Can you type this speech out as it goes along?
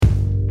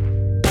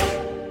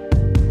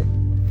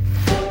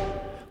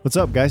What's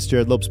up, guys?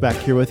 Jerrad Lopes back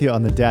here with you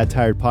on the Dad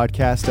Tired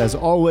podcast. As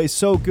always,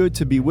 so good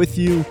to be with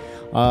you.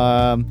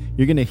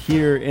 You're going to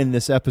hear in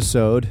this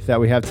episode that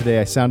we have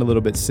today, I sound a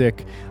little bit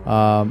sick.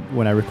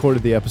 When I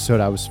recorded the episode,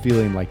 I was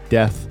feeling like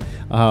death.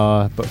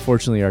 But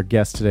fortunately, our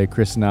guest today,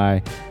 Chris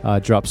Nye,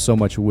 dropped so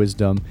much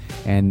wisdom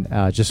and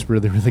just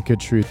really, really good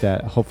truth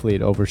that hopefully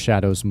it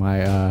overshadows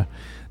my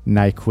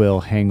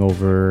NyQuil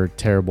hangover,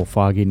 terrible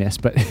fogginess.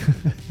 But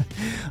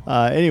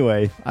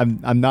anyway,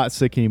 I'm not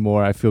sick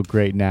anymore. I feel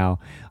great now.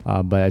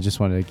 But I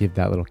just wanted to give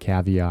that little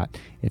caveat.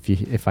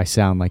 If I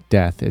sound like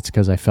death, it's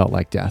because I felt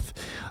like death.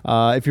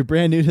 If you're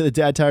brand new to the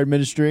Dad Tired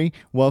Ministry,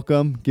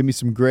 welcome. Give me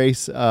some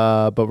grace.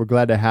 But we're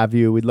glad to have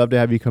you. We'd love to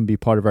have you come be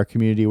part of our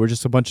community. We're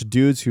just a bunch of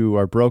dudes who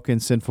are broken,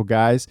 sinful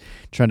guys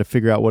trying to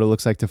figure out what it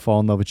looks like to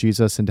fall in love with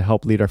Jesus and to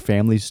help lead our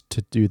families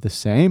to do the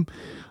same.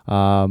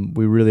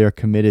 We really are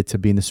committed to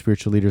being the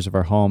spiritual leaders of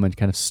our home and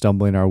kind of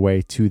stumbling our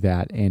way to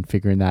that and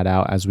figuring that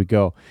out as we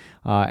go.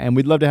 And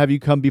we'd love to have you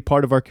come be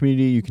part of our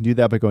community. You can do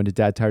that by going to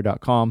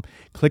dadtired.com.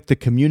 Click the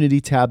community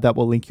tab. That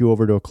will link you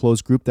over to a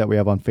closed group that we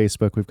have on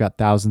Facebook. We've got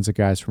thousands of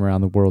guys from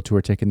around the world who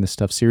are taking this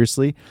stuff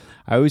seriously.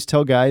 I always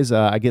tell guys,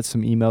 I get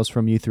some emails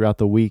from you throughout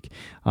the week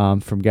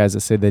from guys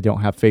that say they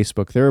don't have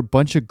Facebook. There are a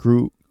bunch of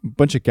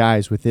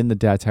guys within the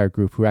Dad Tired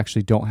group who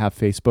actually don't have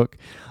Facebook,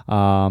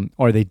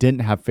 or they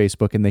didn't have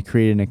Facebook and they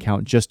created an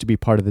account just to be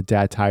part of the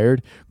Dad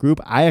Tired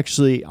group. I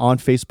actually on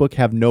Facebook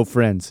have no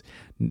friends.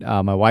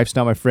 My wife's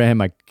not my friend.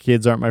 My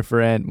kids aren't my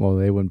friend. Well,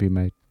 they wouldn't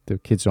be the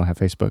kids don't have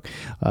Facebook.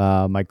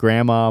 My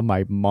grandma,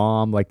 my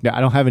mom, I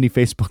don't have any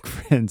Facebook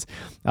friends,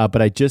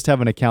 but I just have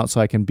an account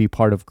so I can be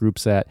part of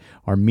groups that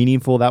are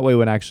meaningful. That way,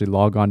 when I actually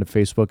log on to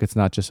Facebook, it's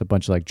not just a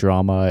bunch of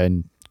drama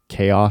and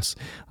chaos,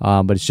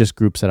 but it's just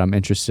groups that I'm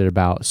interested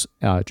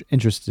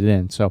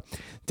in. So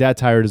Dad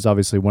Tired is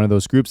obviously one of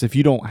those groups. If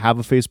you don't have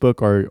a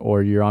Facebook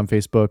or you're on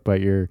Facebook, but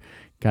you're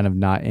kind of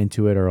not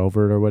into it or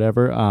over it or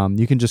whatever,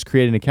 you can just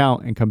create an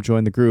account and come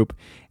join the group.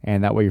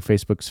 And that way your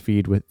Facebook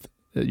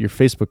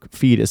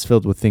feed is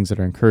filled with things that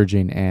are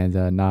encouraging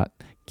and not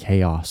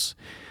chaos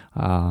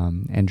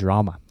and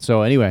drama.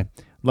 So anyway,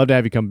 love to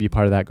have you come be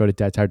part of that. Go to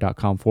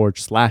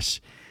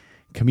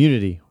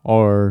dadtired.com/community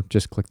or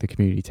just click the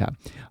community tab.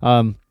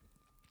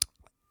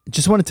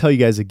 Just want to tell you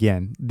guys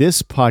again,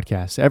 this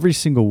podcast, every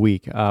single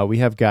week, we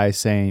have guys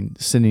sending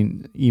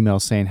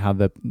emails saying how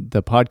the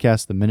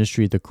podcast, the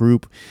ministry, the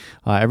group,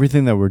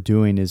 everything that we're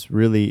doing is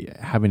really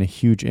having a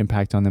huge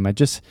impact on them. I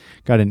just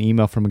got an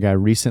email from a guy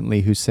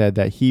recently who said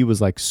that he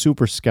was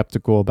super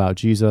skeptical about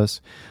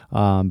Jesus,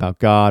 about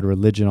God,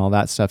 religion, all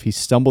that stuff. He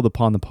stumbled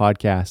upon the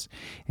podcast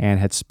and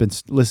had been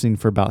listening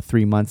for about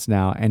 3 months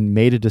now and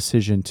made a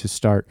decision to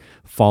start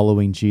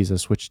following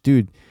Jesus, which,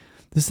 dude,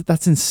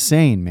 that's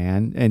insane,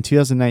 man. In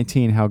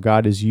 2019, how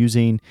God is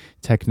using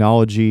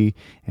technology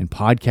and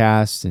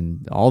podcasts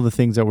and all the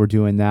things that we're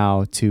doing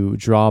now to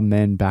draw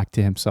men back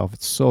to himself.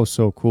 It's so,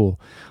 so cool.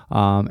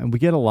 And we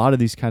get a lot of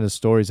these kind of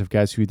stories of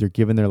guys who either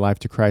given their life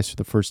to Christ for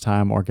the first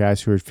time or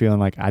guys who are feeling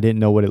like, I didn't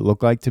know what it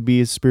looked like to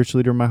be a spiritual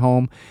leader in my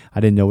home. I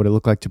didn't know what it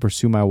looked like to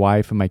pursue my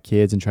wife and my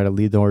kids and try to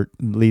lead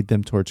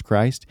them towards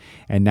Christ.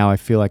 And now I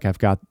feel like I've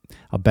got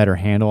a better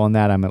handle on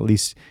that. I'm at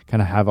least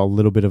kind of have a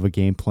little bit of a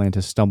game plan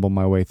to stumble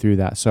my way through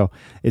that. So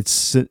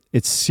it's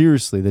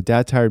seriously, the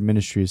Dad Tired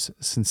Ministry is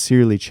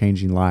sincerely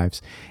changing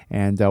lives.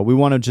 And we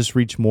want to just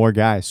reach more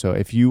guys. So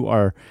if you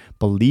are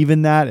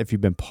believing that, if you've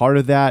been part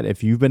of that,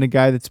 if you've been a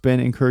guy that's been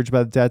encouraged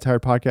by the Dad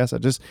Tired podcast, I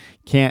just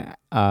can't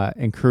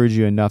encourage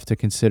you enough to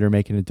consider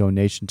making a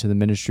donation to the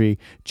ministry,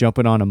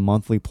 jumping on a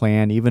monthly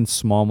plan. Even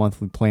small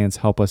monthly plans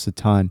help us a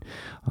ton.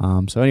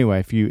 So anyway,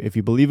 if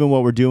you believe in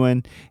what we're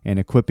doing and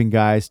equipping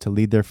guys to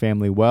lead their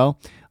family well,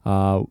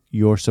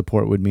 your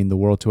support would mean the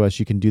world to us.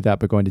 You can do that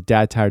by going to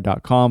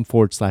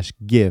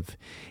dadtired.com/give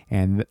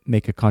and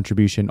make a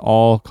contribution.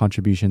 All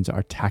contributions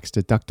are tax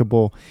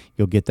deductible.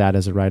 You'll get that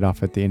as a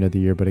write-off at the end of the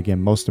year. But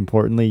again, most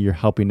importantly, you're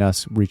helping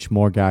us reach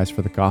more guys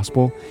for the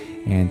gospel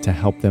and to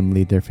help them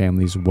lead their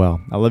families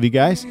well. I love you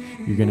guys.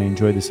 You're going to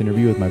enjoy this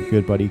interview with my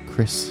good buddy,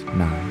 Chris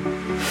Nye.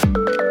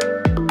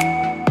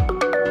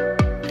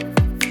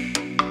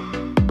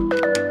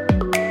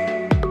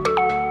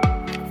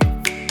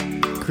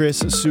 Chris,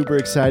 super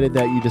excited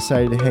that you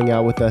decided to hang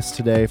out with us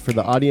today. For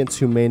the audience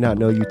who may not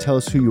know you, tell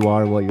us who you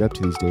are and what you're up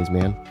to these days,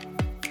 man.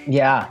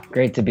 Yeah,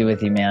 great to be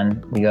with you,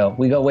 man. We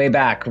go way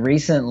back.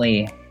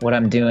 Recently, what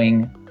I'm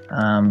doing,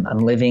 I'm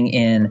living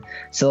in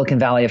Silicon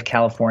Valley of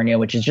California,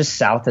 which is just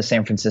south of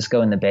San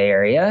Francisco in the Bay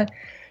Area,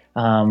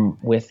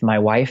 with my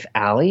wife,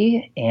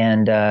 Allie,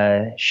 and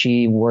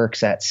she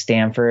works at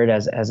Stanford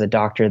as a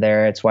doctor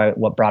there. It's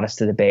what brought us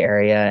to the Bay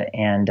Area,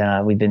 and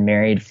we've been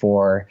married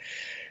for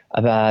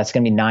it's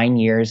going to be 9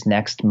 years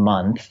next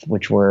month,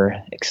 which we're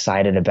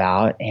excited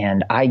about.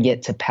 And I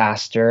get to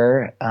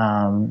pastor,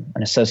 an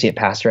associate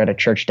pastor at a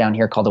church down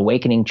here called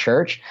Awakening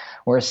Church.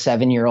 We're a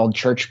 7-year-old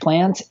church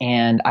plant,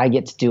 and I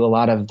get to do a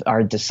lot of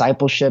our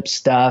discipleship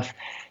stuff,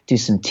 do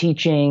some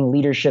teaching,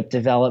 leadership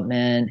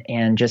development,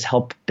 and just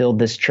help build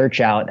this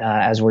church out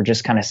as we're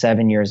just kind of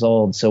 7 years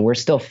old. So we're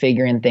still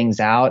figuring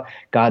things out.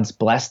 God's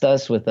blessed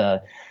us with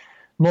a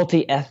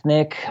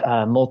multi-ethnic,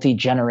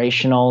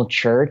 multi-generational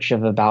church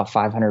of about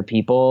 500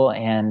 people.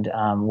 And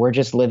we're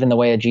just living the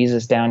way of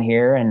Jesus down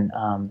here and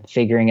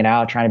figuring it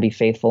out, trying to be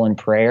faithful in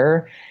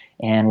prayer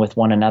and with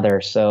one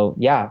another. So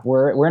yeah,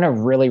 we're in a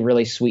really,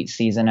 really sweet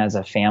season as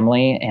a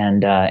family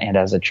and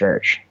as a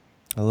church.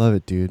 I love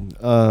it, dude.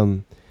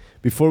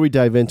 Before we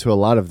dive into a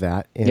lot of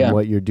that and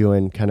what you're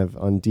doing kind of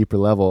on deeper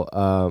level,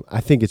 I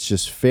think it's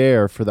just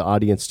fair for the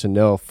audience to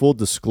know, full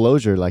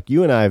disclosure, like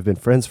you and I have been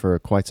friends for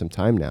quite some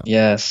time now.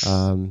 Yes.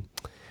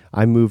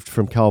 I moved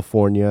from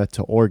California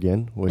to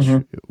Oregon, which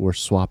we're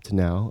swapped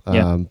now.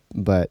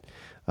 But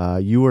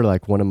you were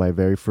like one of my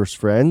very first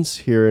friends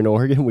here in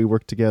Oregon. We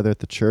worked together at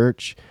the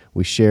church.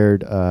 We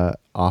shared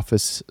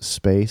office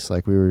space.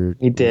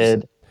 We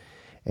did.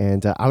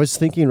 And I was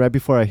thinking right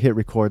before I hit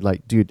record,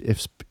 like, dude,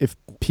 if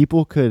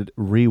people could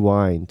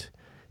rewind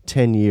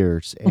 10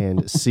 years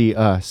and see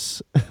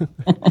us,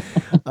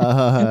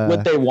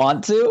 would they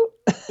want to?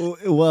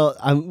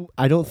 Well,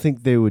 I don't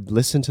think they would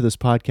listen to this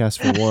podcast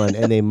for one,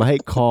 and they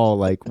might call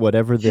like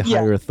whatever the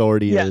higher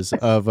authority is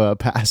of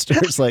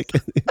pastors, like,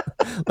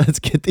 let's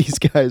get these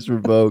guys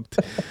revoked,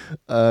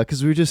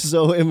 because we're just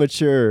so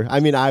immature.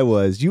 I mean,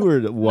 you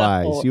were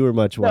wise. No, you were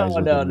much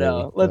wiser.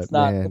 No. Let's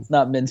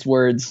not mince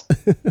words.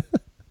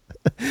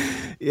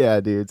 Yeah,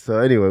 dude. So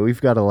anyway,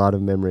 we've got a lot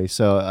of memory.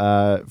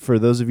 So for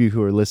those of you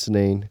who are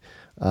listening,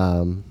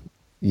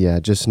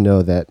 just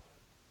know that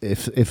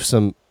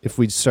if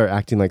we start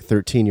acting like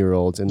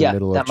 13-year-olds in the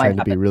middle of trying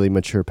to be really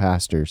mature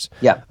pastors,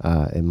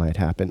 it might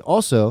happen.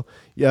 Also,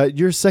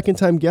 you're a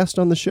second-time guest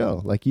on the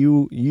show. Like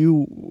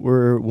you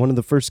were one of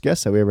the first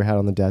guests that we ever had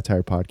on the Dad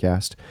Tired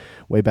podcast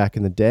way back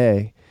in the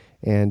day.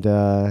 And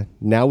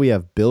now we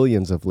have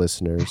billions of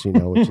listeners,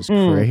 which is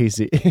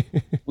crazy.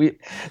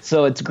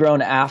 So it's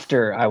grown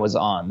after I was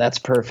on. That's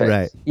perfect.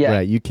 Right. Yeah.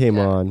 Right. You came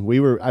on.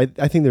 I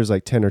think there's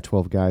like 10 or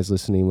 12 guys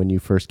listening when you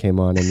first came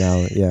on. And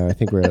now, I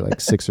think we're at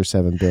like 6 or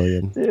 7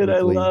 billion. Dude,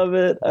 I love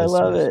it. I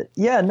love it.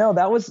 Yeah, no,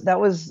 that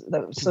was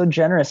so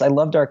generous. I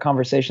loved our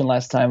conversation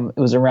last time. It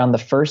was around the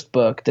first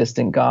book,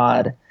 Distant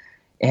God.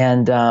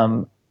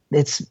 And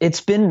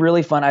it's been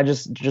really fun. I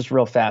just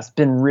real fast,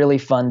 been really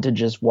fun to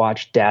just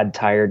watch Dad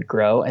Tired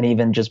grow. And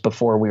even just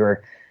before we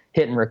were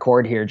hitting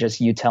record here, just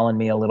you telling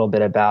me a little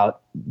bit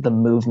about the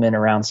movement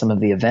around some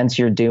of the events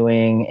you're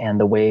doing and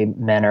the way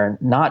men are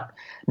not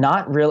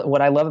really.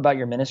 What I love about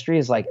your ministry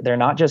is like, they're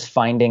not just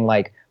finding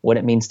like what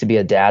it means to be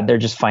a dad. They're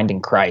just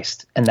finding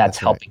Christ, and that's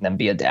helping them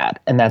be a dad.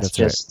 And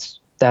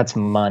that's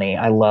money.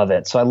 I love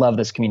it. So I love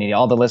this community.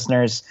 All the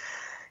listeners,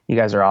 you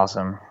guys are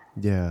awesome.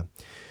 Yeah.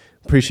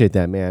 Appreciate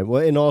that, man.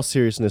 Well, in all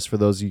seriousness, for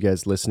those of you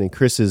guys listening,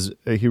 Chris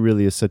he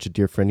really is such a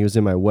dear friend. He was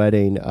in my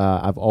wedding.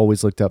 I've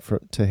always looked up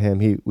to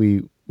him.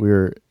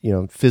 We're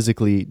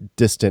physically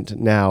distant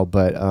now,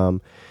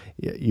 but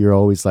you're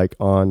always like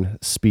on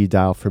speed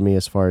dial for me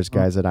as far as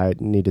guys that I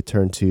need to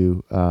turn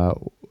to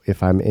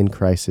if I'm in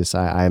crisis.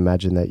 I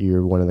imagine that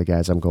you're one of the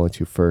guys I'm going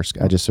to first.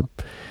 I just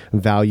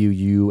value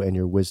you and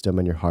your wisdom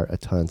and your heart a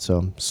ton. So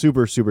I'm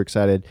super, super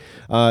excited.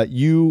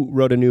 You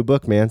wrote a new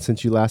book, man,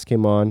 since you last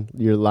came on.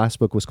 Your last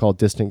book was called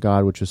Distant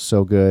God, which was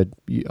so good.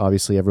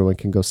 Obviously, everyone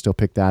can go still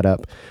pick that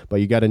up.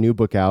 But you got a new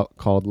book out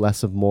called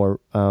Less of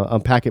More.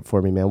 Unpack it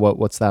for me, man.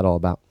 What's that all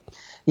about?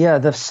 Yeah,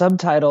 the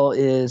subtitle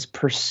is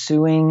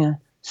Pursuing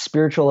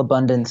Spiritual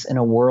Abundance in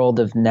a World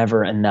of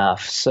Never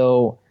Enough.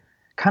 So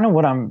kind of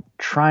what I'm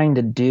trying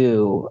to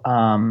do,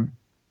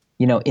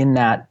 in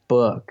that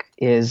book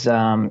is,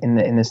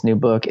 in this new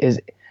book is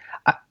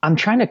I'm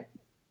trying to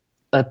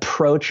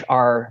approach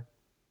our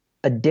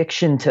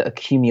addiction to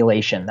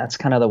accumulation. That's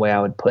kind of the way I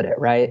would put it.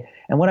 Right.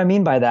 And what I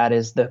mean by that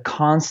is the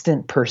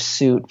constant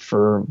pursuit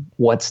for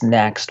what's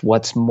next,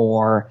 what's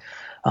more.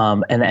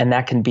 And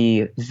that can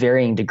be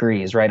varying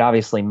degrees, right?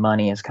 Obviously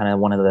money is kind of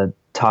one of the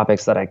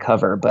topics that I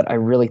cover, but I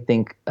really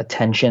think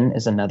attention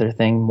is another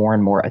thing. More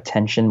and more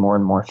attention, more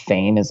and more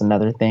fame is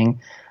another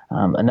thing.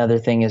 Another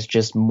thing is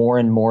just more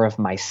and more of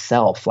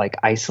myself, like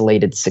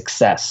isolated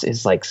success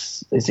is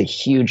a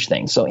huge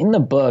thing. So in the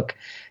book,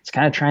 it's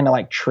kind of trying to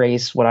like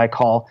trace what I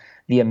call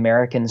the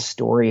American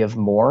story of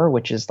more,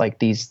 which is like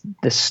the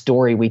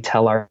story we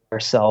tell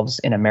ourselves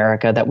in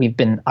America that we've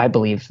been, I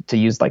believe, to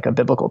use like a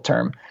biblical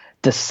term,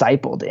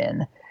 discipled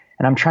in.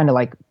 And I'm trying to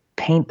like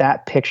paint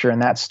that picture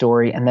and that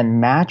story and then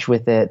match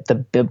with it the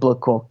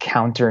biblical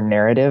counter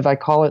narrative, I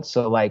call it.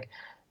 So like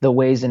the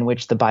ways in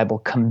which the Bible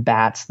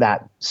combats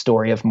that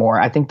story of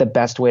more. I think the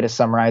best way to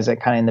summarize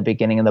it kind of in the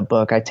beginning of the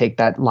book, I take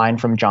that line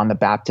from John the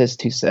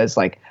Baptist who says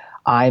like,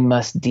 I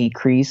must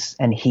decrease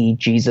and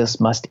Jesus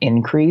must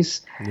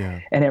increase.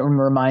 Yeah. And it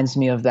reminds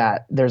me of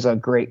that. There's a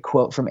great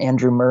quote from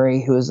Andrew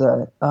Murray, who was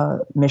a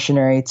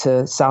missionary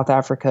to South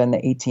Africa in the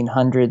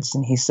 1800s.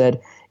 And he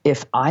said,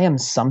 if I am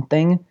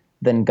something,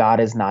 then God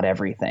is not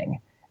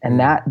everything.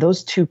 And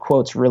those two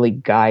quotes really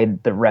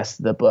guide the rest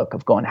of the book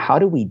of going, how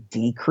do we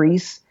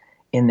decrease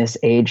in this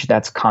age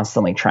that's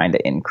constantly trying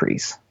to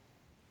increase?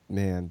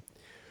 Man,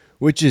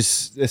 Which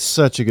is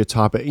such a good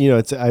topic. You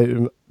know,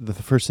 the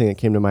first thing that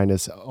came to mind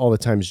is all the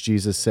times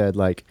Jesus said,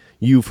 like,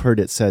 you've heard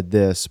it said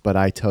this, but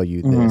I tell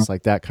you this,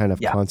 like that kind of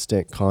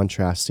constant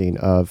contrasting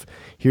of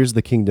here's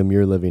the kingdom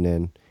you're living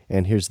in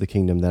and here's the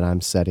kingdom that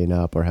I'm setting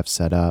up or have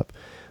set up.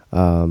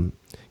 Can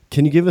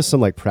you give us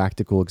some like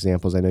practical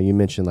examples? I know you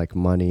mentioned like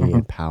money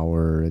and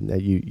power, and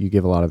that you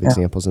give a lot of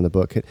examples in the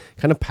book.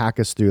 Kind of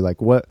pack us through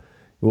like what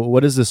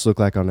does this look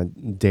like on a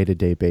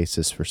day-to-day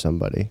basis for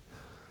somebody?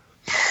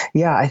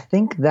 Yeah, I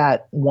think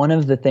that one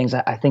of the things,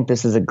 I think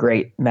this is a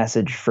great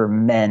message for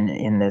men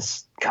in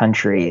this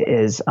country,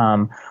 is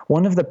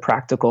one of the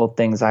practical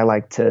things I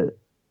like to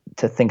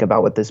think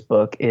about with this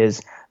book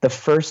is the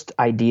first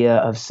idea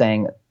of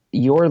saying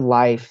your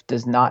life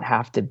does not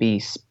have to be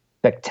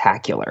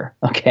spectacular,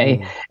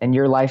 okay? And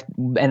your life,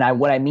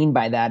 what I mean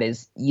by that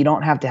is you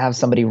don't have to have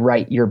somebody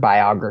write your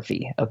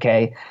biography,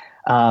 okay?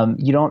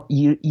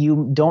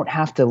 You don't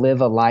have to live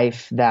a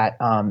life that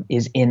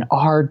is in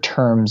our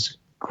terms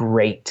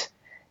great,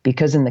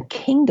 because in the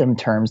kingdom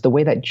terms, the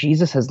way that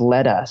Jesus has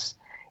led us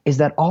is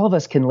that all of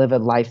us can live a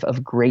life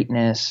of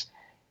greatness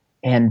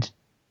and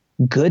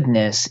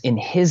goodness in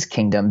his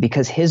kingdom,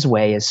 because his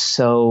way is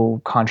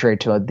so contrary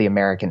to the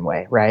American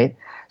way, right?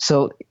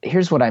 So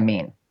here's what I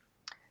mean.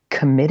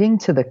 Committing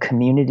to the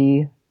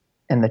community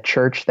and the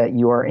church that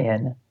you are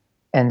in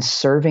and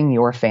serving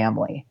your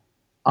family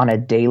on a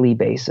daily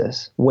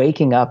basis,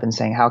 waking up and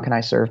saying, how can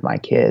I serve my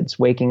kids?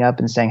 Waking up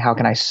and saying, how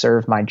can I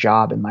serve my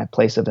job and my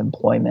place of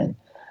employment?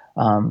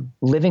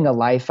 Living a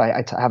life,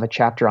 I have a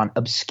chapter on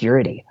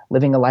obscurity,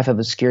 living a life of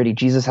obscurity.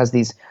 Jesus has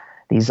these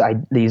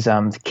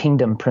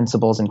kingdom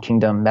principles and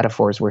kingdom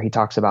metaphors where he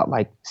talks about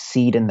like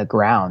seed in the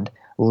ground,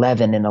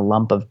 leaven in a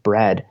lump of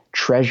bread,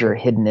 treasure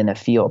hidden in a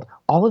field.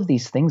 All of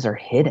these things are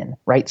hidden,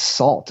 right?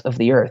 Salt of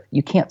the earth.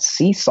 You can't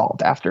see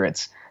salt after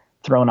it's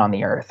thrown on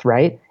the earth,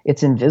 right?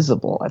 It's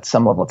invisible at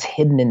some level. It's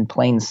hidden in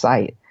plain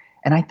sight.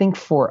 And I think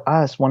for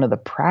us, one of the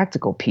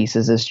practical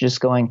pieces is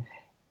just going,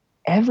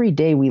 every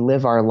day we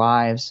live our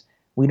lives,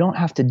 we don't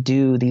have to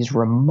do these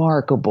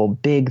remarkable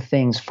big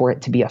things for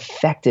it to be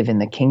effective in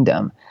the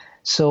kingdom.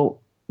 So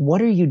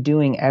what are you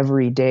doing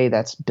every day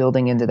that's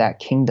building into that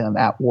kingdom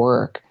at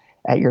work,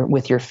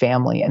 with your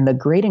family? And the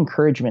great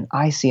encouragement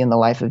I see in the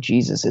life of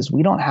Jesus is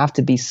we don't have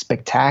to be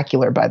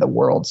spectacular by the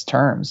world's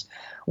terms.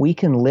 We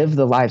can live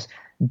the lives.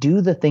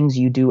 Do the things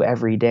you do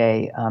every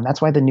day.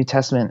 That's why the New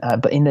Testament,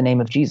 but in the name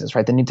of Jesus,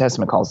 right? The New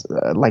Testament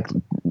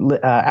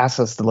asks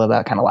us to live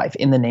that kind of life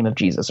in the name of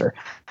Jesus, or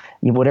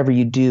whatever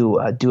you do,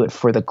 do it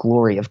for the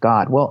glory of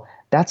God. Well,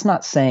 that's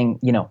not saying,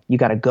 you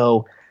got to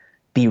go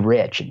be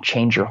rich and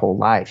change your whole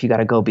life. You got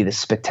to go be the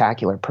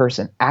spectacular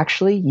person.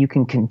 Actually, you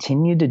can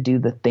continue to do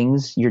the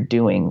things you're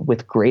doing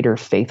with greater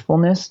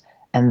faithfulness,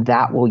 and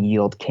that will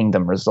yield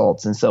kingdom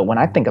results. And so when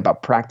I think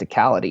about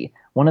practicality,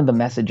 one of the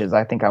messages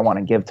I think I want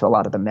to give to a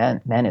lot of the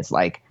men is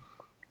like,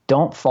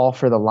 don't fall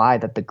for the lie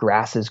that the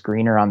grass is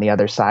greener on the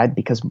other side,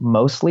 because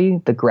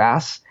mostly the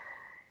grass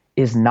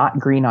is not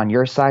green on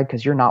your side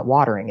because you're not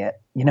watering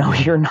it.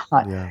 You're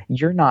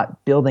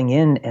not building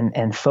in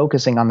and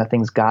focusing on the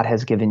things God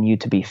has given you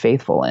to be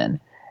faithful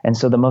in. And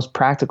so the most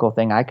practical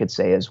thing I could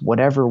say is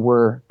whatever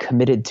we're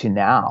committed to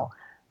now,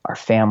 our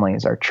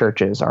families, our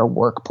churches, our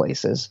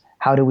workplaces,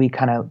 how do we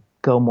kind of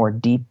go more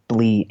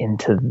deeply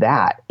into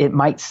that? It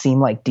might seem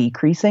like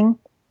decreasing,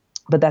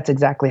 but that's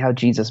exactly how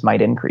Jesus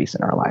might increase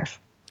in our life.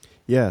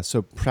 Yeah.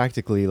 So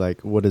practically,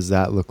 like, what does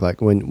that look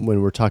like when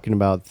we're talking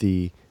about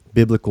the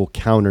biblical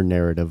counter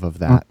narrative of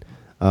that?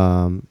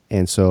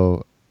 And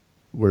so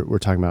we're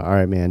talking about, all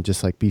right, man,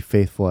 just like be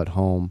faithful at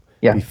home,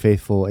 be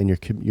faithful in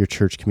your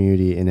church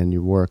community and in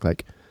your work.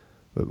 Like,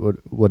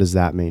 what does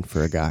that mean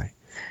for a guy?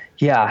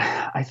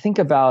 Yeah, I think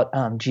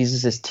about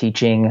Jesus'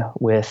 teaching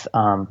with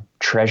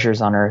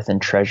treasures on earth and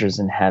treasures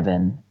in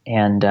heaven.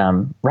 And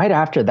right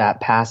after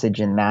that passage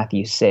in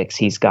Matthew 6,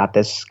 he's got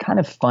this kind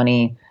of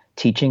funny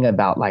teaching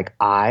about like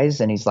eyes.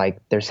 And he's like,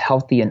 there's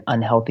healthy and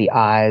unhealthy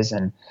eyes.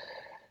 And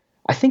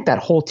I think that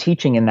whole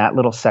teaching in that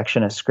little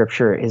section of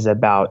scripture is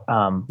about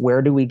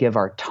where do we give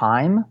our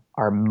time,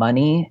 our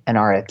money, and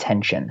our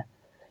attention.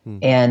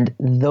 And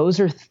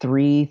those are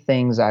three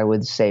things I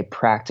would say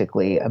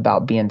practically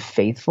about being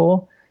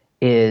faithful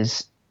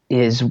is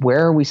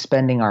where are we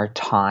spending our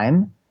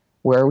time,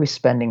 where are we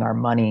spending our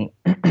money,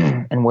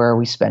 and where are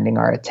we spending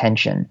our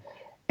attention?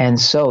 And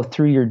so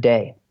through your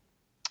day,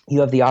 you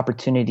have the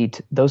opportunity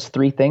to, those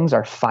three things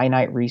are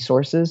finite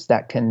resources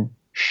that can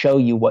show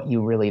you what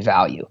you really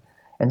value.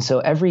 And so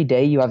every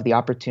day you have the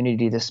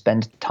opportunity to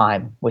spend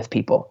time with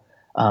people,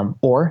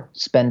 or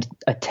spend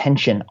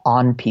attention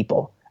on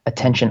people,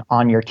 attention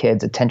on your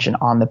kids, attention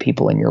on the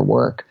people in your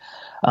work.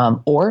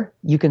 Or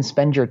you can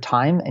spend your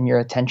time and your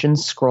attention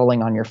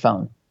scrolling on your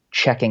phone,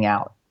 checking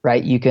out,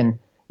 right? You can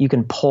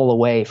pull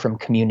away from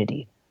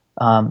community.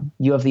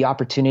 You have the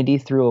opportunity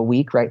through a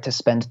week, right, to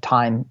spend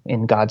time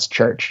in God's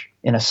church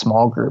in a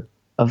small group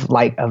of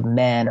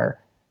men or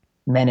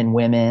men and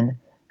women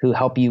who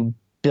help you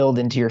build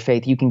into your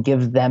faith. You can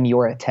give them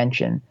your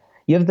attention.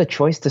 You have the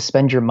choice to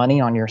spend your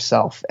money on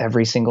yourself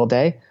every single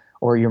day,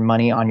 or your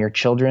money on your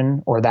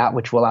children or that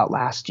which will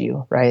outlast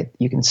you, right?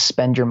 You can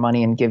spend your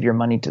money and give your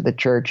money to the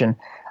church. And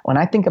when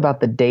I think about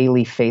the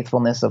daily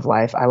faithfulness of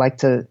life, I like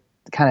to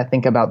kind of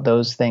think about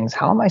those things.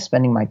 How am I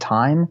spending my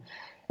time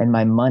and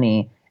my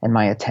money and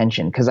my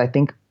attention? Because I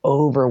think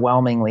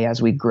overwhelmingly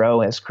as we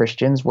grow as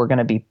Christians, we're going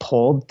to be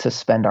pulled to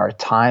spend our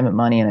time,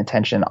 money, and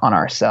attention on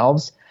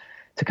ourselves,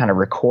 to kind of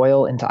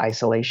recoil into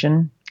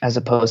isolation as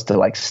opposed to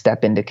like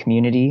step into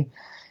community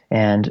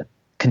and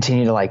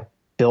continue to like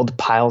build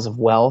piles of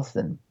wealth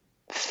and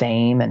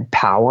fame and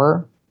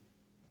power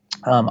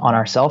on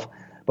ourselves.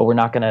 But we're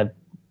not going to,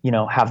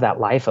 have that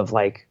life of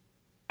like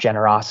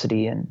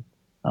generosity and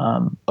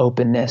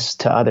openness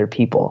to other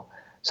people.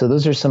 So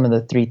those are some of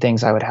the three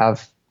things I would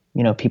have,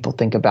 people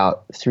think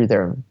about through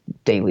their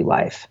daily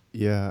life.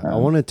 Yeah. I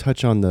want to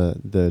touch on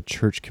the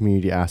church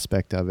community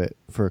aspect of it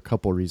for a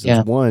couple reasons.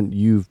 Yeah. One,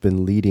 you've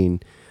been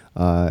leading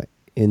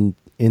in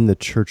the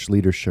church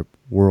leadership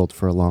world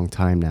for a long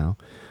time now.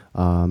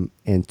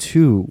 And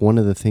two, one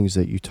of the things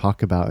that you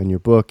talk about in your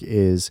book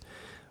is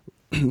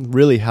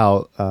really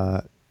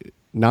how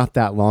not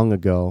that long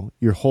ago,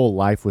 your whole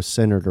life was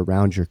centered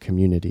around your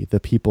community, the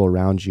people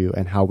around you,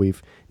 and how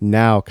we've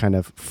now kind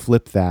of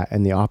flipped that.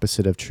 And the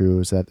opposite of true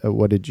is that,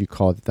 what did you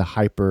call it? The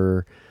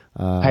hyper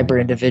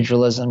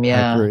individualism.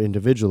 Yeah. Hyper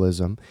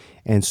individualism.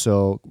 And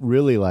so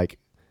really like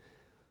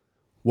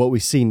what we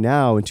see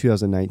now in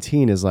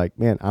 2019 is like,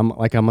 man,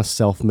 I'm a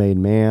self-made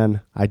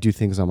man. I do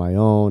things on my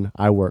own.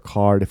 I work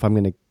hard. If I'm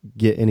going to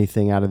get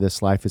anything out of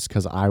this life, it's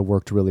because I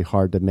worked really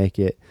hard to make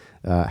it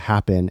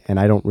happen. And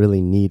I don't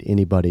really need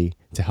anybody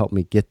to help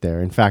me get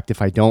there. In fact,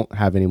 if I don't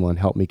have anyone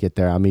help me get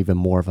there, I'm even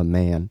more of a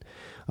man.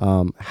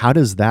 How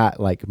does that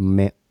like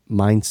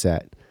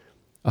mindset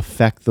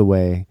affect the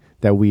way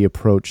that we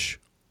approach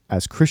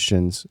as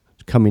Christians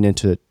coming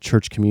into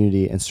church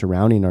community and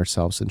surrounding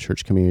ourselves in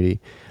church community?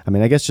 I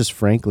mean, I guess just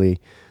frankly,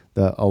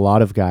 a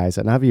lot of guys,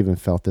 and I've even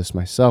felt this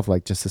myself,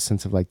 like just a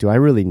sense of like, do I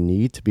really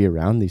need to be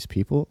around these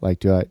people?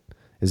 Like,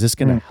 is this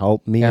going to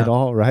help me at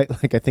all? Right?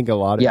 Like, I think a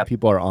lot of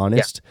people are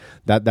honest.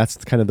 That's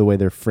kind of the way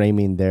they're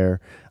framing their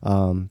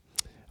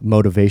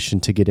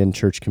motivation to get in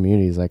church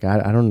communities. Like,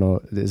 I don't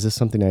know, is this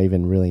something I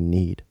even really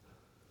need?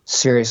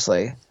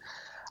 Seriously.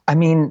 I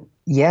mean,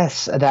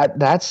 yes,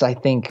 that's, I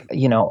think,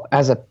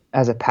 as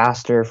a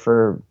pastor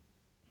for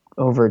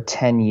over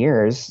 10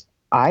 years,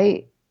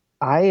 I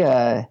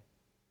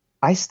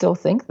still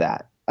think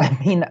that. I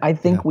mean, I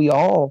think we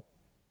all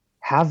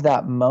have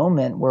that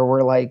moment where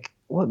we're like,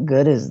 what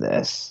good is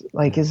this?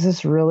 Like, is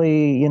this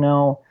really,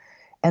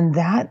 and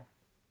that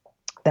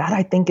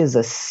I think is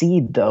a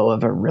seed though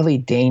of a really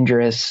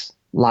dangerous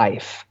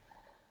life.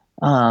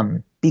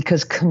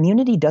 Because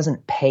community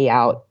doesn't pay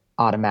out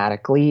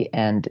automatically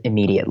and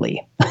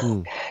immediately.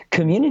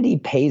 Community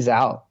pays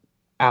out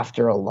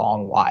after a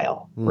long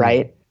while,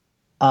 right?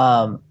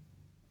 And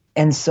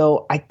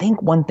so I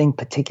think one thing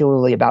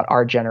particularly about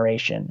our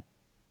generation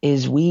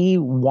is we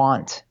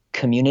want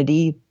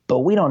community, but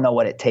we don't know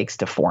what it takes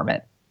to form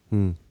it.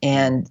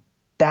 And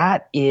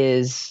that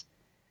is,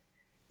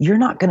 you're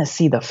not going to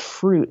see the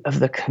fruit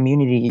of the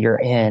community you're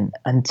in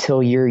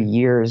until you're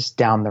years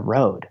down the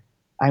road.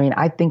 I mean,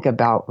 I think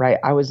about, right,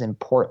 I was in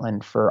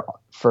Portland for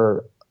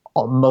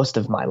most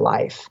of my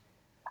life.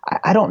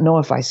 I don't know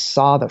if I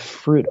saw the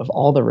fruit of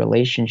all the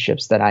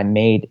relationships that I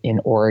made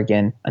in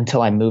Oregon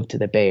until I moved to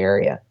the Bay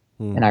Area.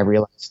 And I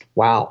realized,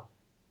 wow,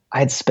 I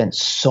had spent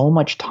so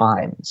much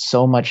time,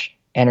 so much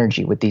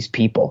energy with these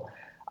people.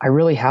 I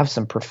really have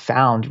some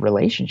profound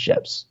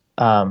relationships.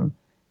 But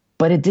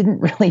it didn't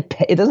really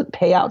pay. It doesn't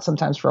pay out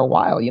sometimes for a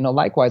while.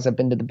 Likewise, I've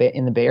been to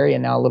in the Bay Area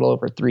now a little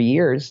over 3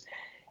 years.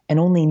 And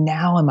only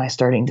now am I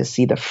starting to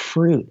see the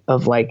fruit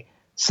of like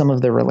some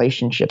of the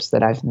relationships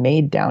that I've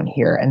made down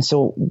here. And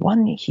so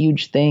one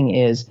huge thing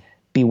is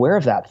beware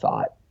of that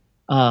thought.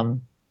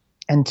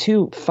 And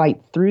two,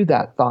 fight through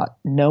that thought,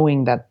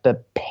 knowing that the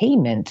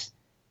payment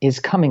is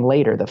coming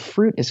later. The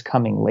fruit is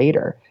coming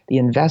later. The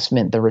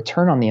investment, the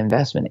return on the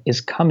investment is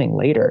coming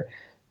later.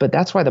 But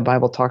that's why the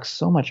Bible talks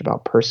so much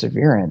about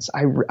perseverance.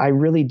 I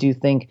really do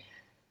think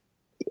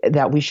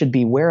that we should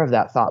be aware of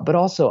that thought. But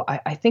also,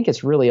 I think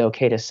it's really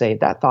okay to say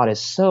that thought is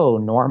so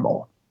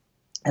normal.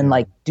 And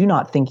like, do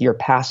not think your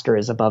pastor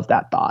is above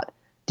that thought.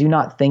 Do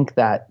not think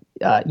that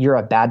you're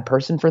a bad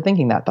person for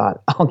thinking that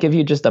thought. I'll give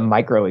you just a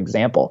micro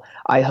example.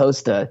 I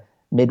host a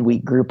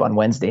midweek group on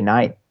Wednesday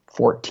night.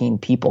 14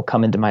 people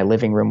come into my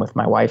living room with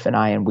my wife and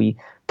I, and we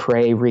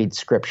pray, read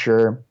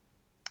scripture,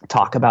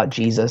 talk about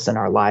Jesus and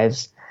our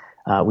lives.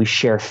 We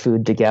share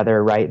food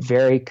together, right?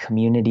 Very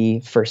community,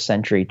 first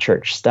century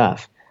church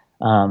stuff.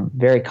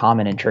 Very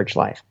common in church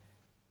life.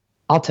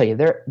 I'll tell you,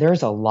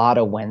 there's a lot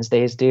of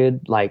Wednesdays,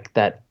 dude, like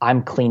that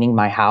I'm cleaning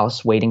my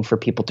house, waiting for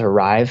people to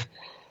arrive,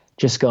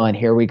 just going,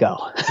 here we go.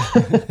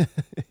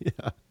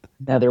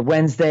 Another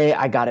Wednesday,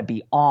 I got to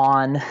be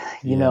on,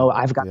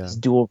 I've got this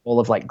dual role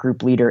of like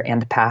group leader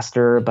and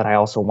pastor, but I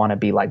also want to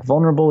be like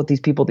vulnerable with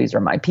these people. These are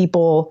my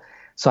people.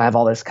 So I have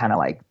all this kind of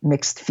like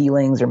mixed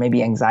feelings or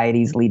maybe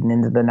anxieties leading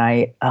into the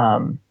night.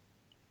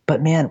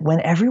 But man,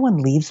 when everyone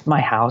leaves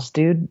my house,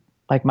 dude,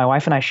 like my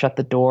wife and I shut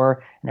the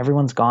door and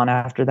everyone's gone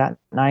after that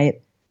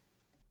night,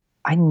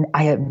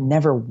 I have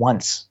never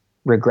once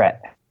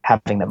regret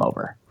having them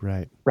over.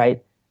 Right.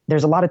 Right.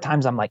 There's a lot of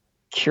times I'm like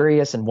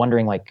curious and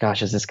wondering like,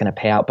 gosh, is this going to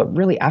pay out? But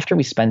really after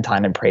we spend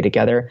time and pray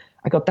together,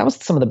 I go, that was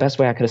some of the best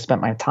way I could have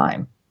spent my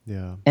time.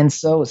 Yeah. And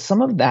so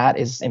some of that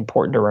is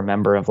important to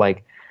remember of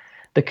like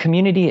the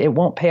community, it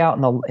won't pay out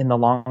in the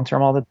long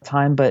term all the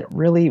time, but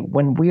really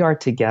when we are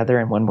together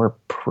and when we're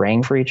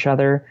praying for each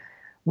other,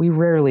 we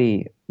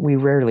rarely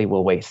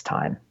will waste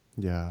time.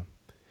 Yeah.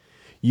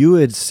 You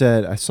had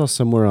said, I saw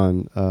somewhere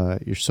on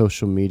your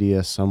social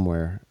media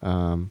somewhere,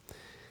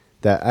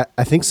 that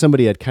I think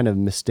somebody had kind of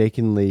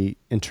mistakenly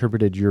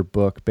interpreted your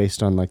book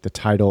based on like the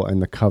title and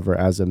the cover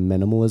as a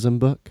minimalism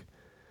book.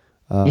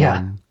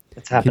 Yeah,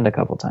 it's happened a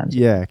couple times.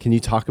 Yeah. Can you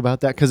talk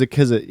about that? Because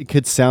it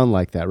could sound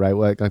like that, right?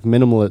 Like the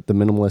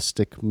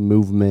minimalistic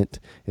movement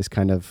is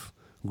kind of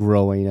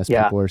growing as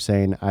people are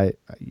saying,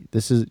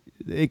 this is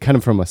it kind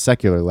of from a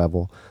secular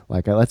level,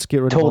 like let's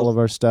get rid of all of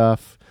our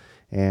stuff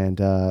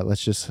and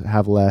let's just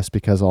have less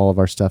because all of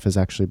our stuff has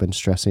actually been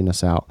stressing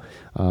us out.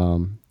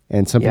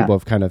 And some people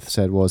have kind of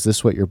said, well, is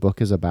this what your book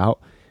is about?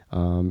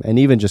 And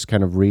even just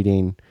kind of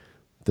reading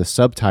the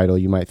subtitle,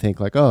 you might think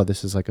like, oh,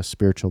 this is like a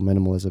spiritual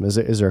minimalism.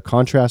 Is there a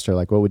contrast, or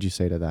like, what would you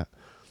say to that?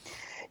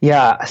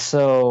 Yeah.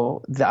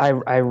 So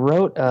I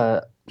wrote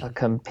a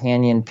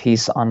companion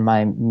piece on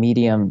my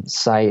Medium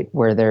site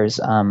where there's,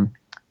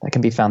 that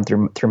can be found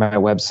through my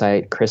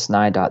website,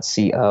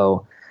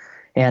 chrisnye.co.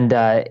 And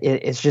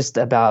it's just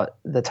about,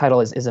 the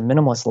title is A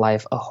Minimalist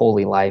Life, a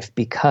Holy Life?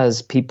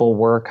 Because people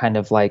were kind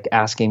of like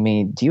asking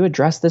me, do you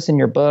address this in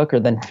your book? Or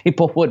then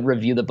people would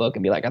review the book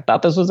and be like, I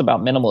thought this was about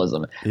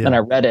minimalism. Yeah. And I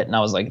read it and I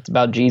was like, it's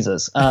about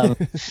Jesus.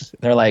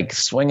 They're like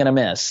swing and a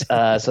miss.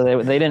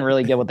 So they didn't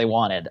really get what they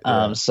wanted.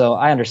 So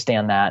I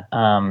understand that.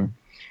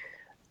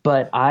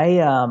 But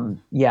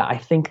I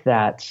think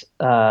that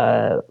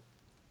the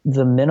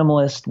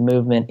minimalist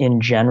movement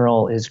in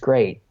general is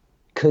great.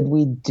 Could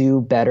we do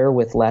better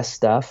with less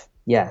stuff?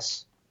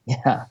 Yes.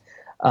 Yeah.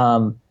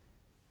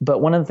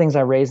 But one of the things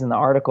I raised in the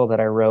article that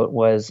I wrote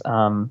was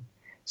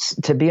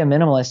to be a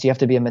minimalist, you have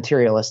to be a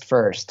materialist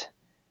first.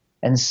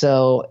 And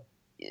so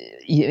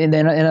in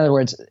other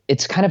words,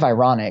 it's kind of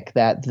ironic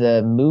that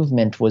the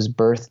movement was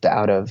birthed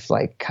out of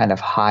like kind of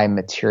high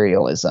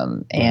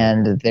materialism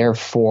and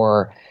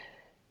therefore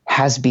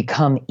has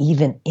become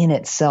even in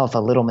itself a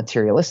little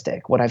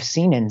materialistic. What I've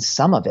seen in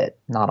some of it,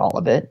 not all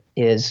of it,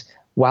 is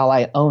while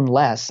I own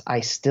less,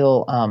 I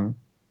still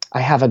I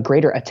have a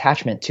greater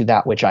attachment to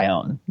that which I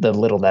own, the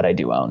little that I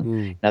do own.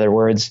 In other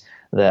words,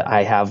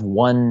 I have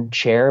one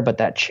chair, but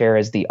that chair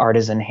is the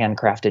artisan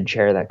handcrafted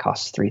chair that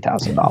costs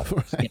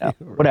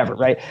 $3,000. Whatever,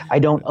 right? I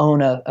don't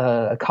own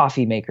a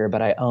coffee maker,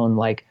 but I own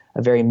like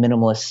a very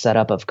minimalist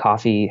setup of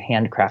coffee,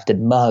 handcrafted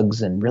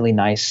mugs, and really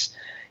nice,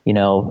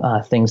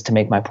 things to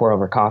make my pour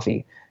over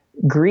coffee.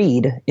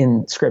 Greed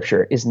in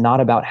scripture is not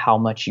about how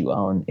much you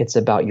own. It's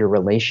about your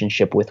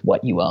relationship with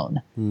what you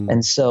own.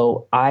 And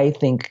so I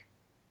think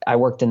I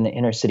worked in the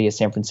inner city of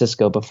San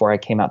Francisco before I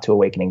came out to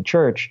Awakening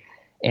Church.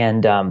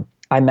 And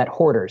I met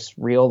hoarders,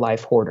 real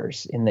life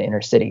hoarders in the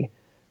inner city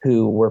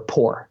who were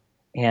poor.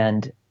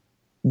 And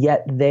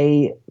yet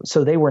they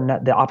were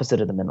not the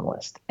opposite of the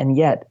minimalist. And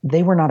yet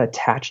they were not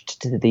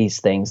attached to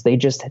these things. They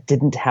just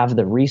didn't have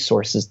the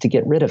resources to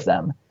get rid of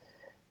them.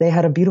 They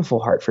had a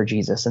beautiful heart for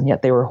Jesus, and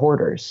yet they were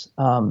hoarders.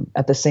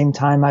 At the same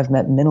time, I've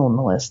met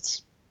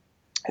minimalists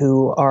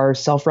who are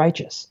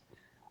self-righteous.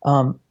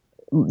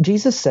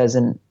 Jesus says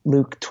in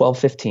Luke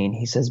 12:15,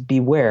 he says,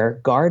 beware,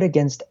 guard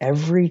against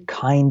every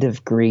kind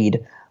of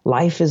greed.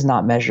 Life is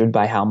not measured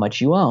by how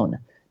much you own.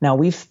 Now,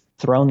 we've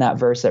thrown that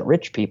verse at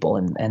rich people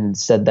and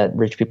said that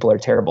rich people are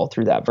terrible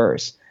through that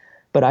verse.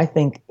 But I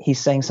think he's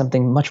saying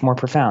something much more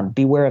profound.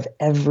 Beware of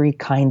every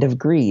kind of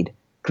greed.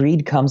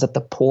 Greed comes at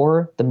the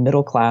poor, the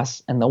middle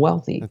class, and the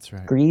wealthy. That's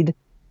right. Greed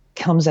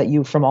comes at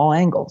you from all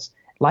angles.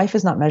 Life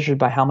is not measured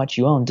by how much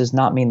you own does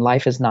not mean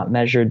life is not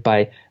measured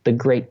by the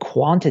great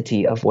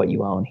quantity of what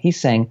you own. He's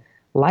saying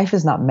life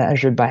is not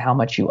measured by how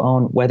much you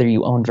own, whether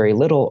you own very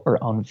little or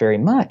own very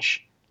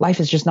much. Life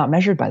is just not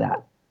measured by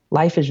that.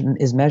 Life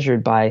is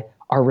measured by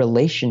our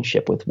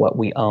relationship with what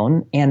we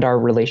own and our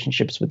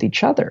relationships with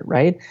each other,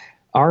 right?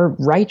 Our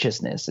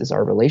righteousness is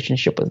our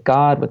relationship with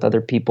God, with other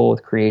people,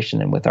 with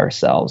creation, and with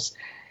ourselves.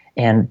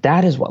 And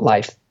that is what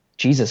life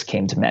Jesus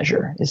came to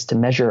measure, is to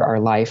measure our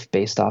life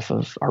based off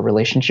of our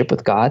relationship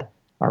with God,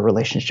 our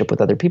relationship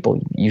with other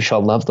people. You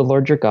shall love the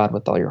Lord your God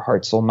with all your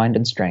heart, soul, mind,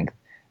 and strength.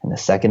 And the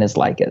second is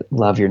like it.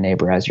 Love your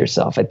neighbor as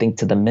yourself. I think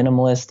to the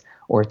minimalist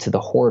or to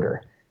the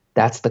hoarder,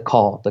 that's the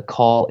call. The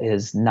call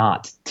is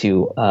not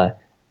to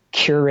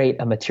curate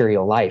a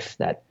material life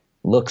that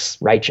looks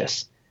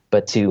righteous,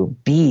 but to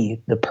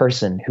be the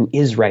person who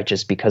is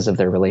righteous because of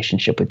their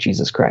relationship with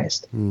Jesus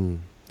Christ.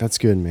 That's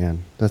good,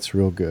 man. That's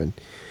real good.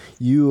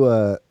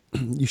 You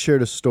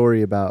shared a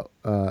story about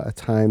a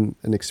time,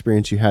 an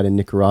experience you had in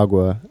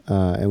Nicaragua,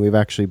 and we've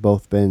actually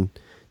both been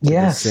to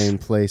the same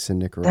place in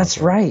Nicaragua. That's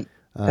right.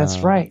 That's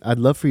right. I'd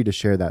love for you to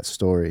share that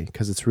story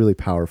because it's really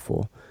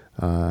powerful.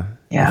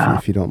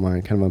 If you don't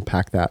mind, kind of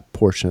unpack that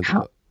portion of the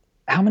book.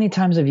 How many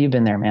times have you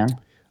been there, man?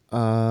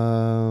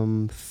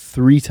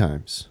 3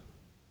 times.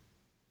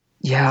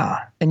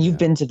 Yeah. And you've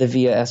been to the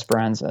Via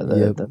Esperanza,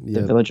 the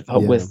Village of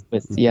Hope with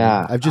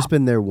I've just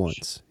been there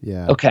once.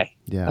 Yeah. Okay.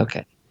 Yeah.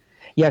 Okay.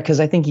 Yeah. Cause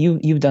I think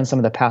you've done some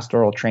of the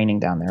pastoral training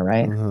down there,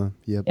 right?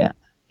 Yep. Yeah.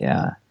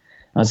 Yeah.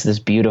 It's this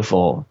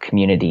beautiful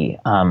community.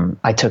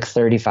 I took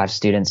 35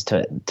 students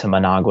to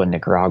Managua,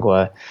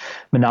 Nicaragua.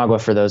 Managua,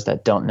 for those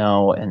that don't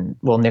know,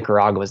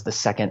 Nicaragua is the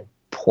second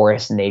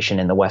poorest nation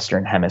in the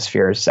Western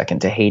Hemisphere, second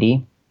to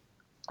Haiti.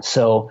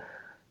 So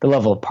the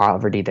level of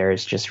poverty there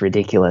is just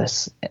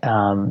ridiculous,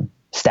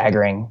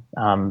 staggering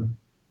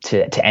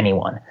to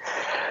anyone.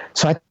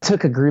 So I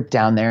took a group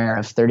down there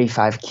of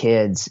 35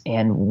 kids,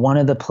 and one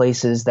of the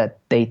places that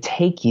they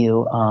take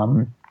you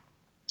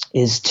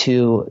is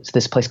to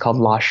this place called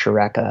La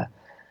Chureca.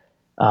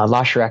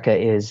 La Chureca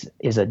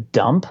is a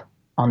dump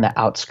on the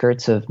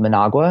outskirts of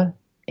Managua,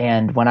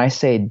 and when I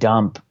say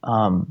dump,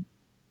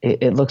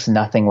 it looks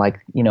nothing like,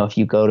 if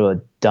you go to a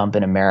dump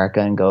in America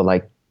and go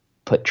like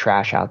put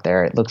trash out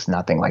there, it looks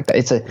nothing like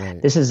that.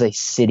 This is a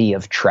city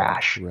of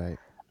trash. Right.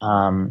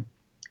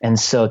 And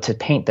so to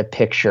paint the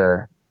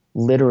picture,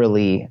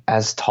 literally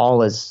as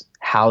tall as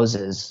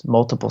houses,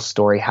 multiple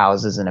story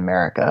houses in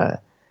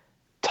America,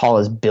 tall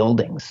as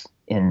buildings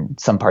in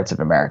some parts of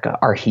America,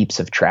 are heaps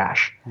of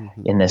trash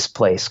in this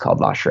place called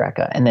La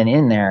Chureca. And then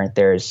in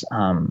there's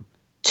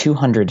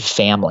 200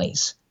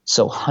 families,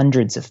 so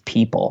hundreds of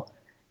people,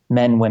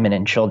 men, women,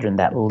 and children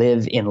that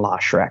live in La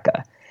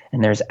Chureca.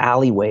 And there's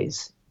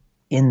alleyways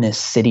in this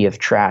city of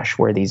trash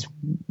where these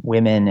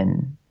women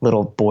and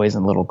little boys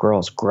and little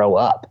girls grow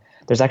up.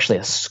 There's actually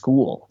a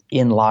school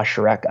in La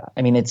Chureca.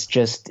 I mean, it's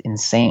just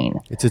insane.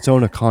 It's its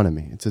own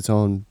economy. It's its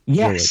own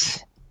village.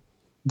 Village.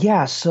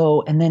 Yeah.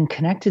 So, and then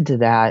connected to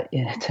that,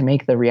 to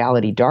make the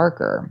reality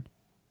darker,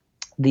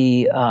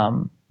 the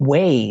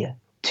way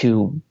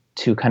to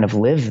kind of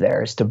live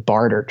there is to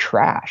barter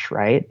trash,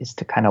 right? Is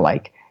to kind of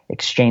like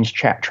exchange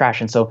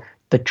trash. And so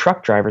the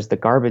truck drivers, the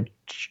garbage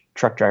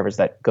truck drivers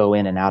that go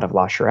in and out of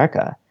La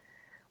Chureca,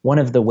 one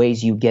of the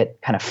ways you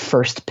get kind of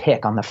first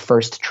pick on the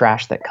first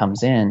trash that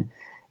comes in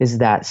is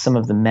that some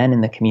of the men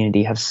in the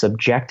community have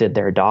subjected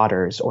their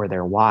daughters or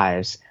their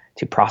wives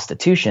to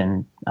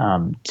prostitution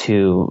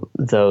to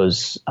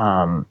those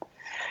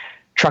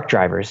truck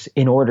drivers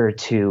in order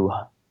to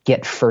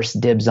get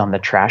first dibs on the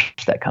trash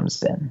that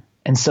comes in.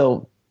 And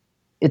so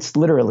it's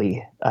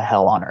literally a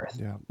hell on earth,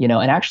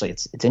 and actually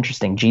it's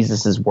interesting.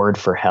 Jesus's word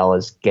for hell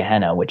is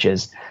Gehenna, which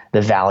is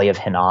the valley of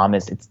Hinnom.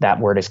 It's that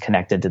word is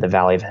connected to the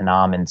valley of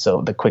Hinnom. And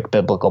so the quick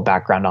biblical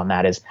background on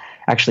that is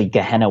actually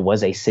Gehenna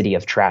was a city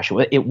of trash.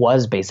 It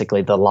was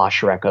basically the La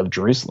Chureca of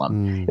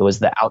Jerusalem. It was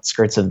the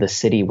outskirts of the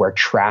city where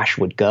trash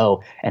would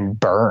go and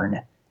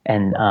burn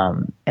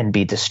and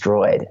be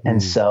destroyed.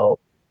 And so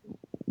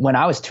when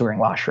I was touring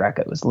La Chureca,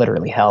 it was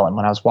literally hell. And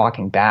when I was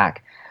walking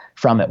back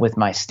from it with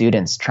my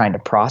students, trying to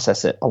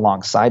process it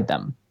alongside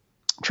them,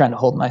 trying to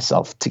hold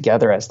myself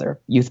together as their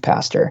youth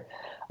pastor,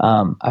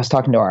 I was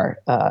talking to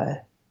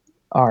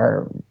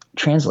our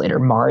translator,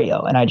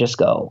 Mario, and I just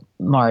go,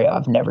 Mario,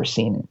 I've never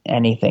seen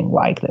anything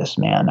like this,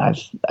 man.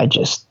 I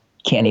just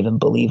can't even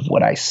believe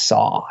what I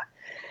saw.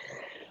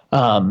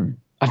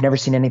 I've never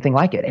seen anything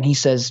like it. And he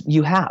says,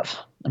 you have.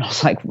 And I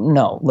was like,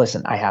 no,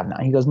 listen, I have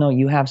not. He goes, no,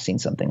 you have seen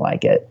something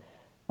like it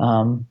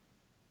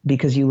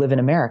because you live in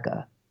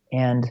America.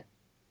 And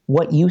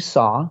what you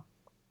saw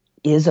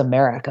is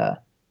America,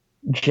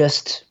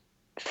 just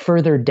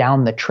further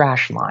down the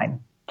trash line.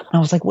 And I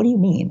was like, what do you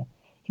mean?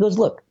 He goes,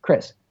 look,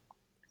 Chris,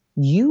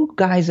 you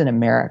guys in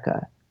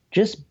America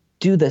just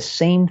do the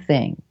same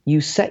thing.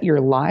 You set your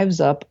lives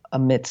up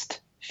amidst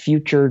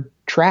future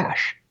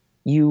trash.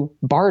 You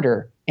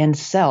barter and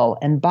sell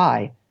and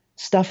buy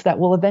stuff that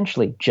will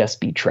eventually just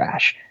be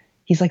trash.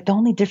 He's like, the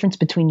only difference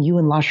between you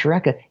and La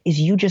Chureca is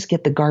you just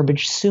get the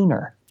garbage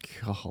sooner.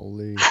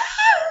 Golly.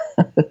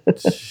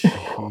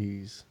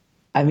 Jeez.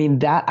 I mean,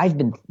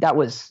 that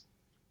was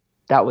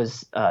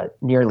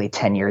nearly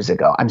 10 years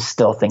ago. I'm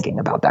still thinking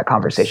about that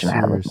conversation I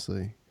had with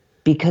him.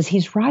 Because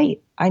he's right.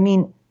 I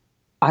mean,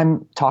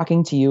 I'm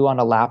talking to you on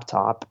a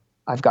laptop.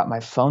 I've got my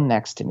phone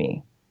next to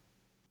me.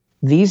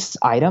 These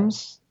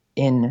items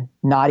in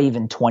not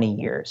even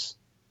 20 years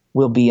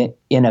will be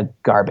in a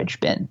garbage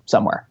bin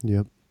somewhere.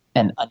 Yep.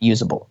 And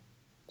unusable.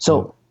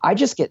 So I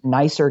just get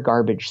nicer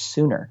garbage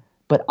sooner.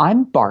 But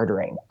I'm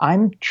bartering.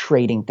 I'm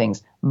trading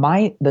things.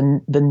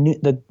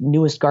 The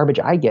newest garbage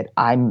I get,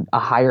 I'm a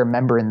higher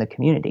member in the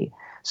community.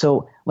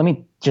 So let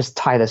me just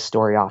tie this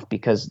story off,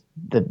 because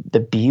the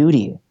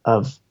beauty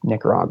of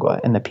Nicaragua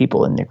and the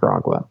people in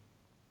Nicaragua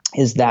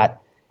is that,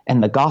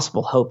 and the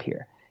gospel hope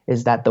here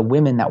is that the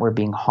women that were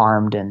being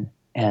harmed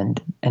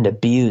and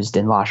abused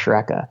in La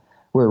Chureca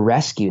were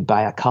rescued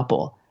by a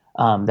couple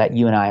that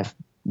you and I have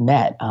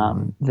met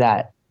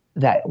that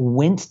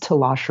went to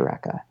La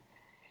Chureca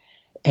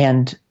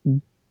and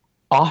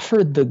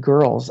offered the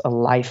girls a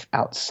life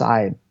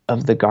outside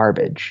of the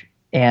garbage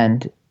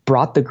and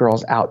brought the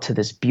girls out to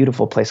this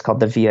beautiful place called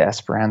the Via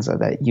Esperanza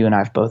that you and I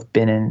have both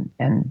been in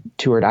and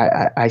toured.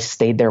 I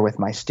stayed there with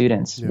my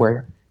students,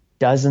 where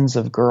dozens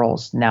of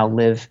girls now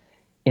live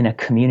in a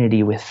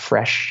community with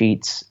fresh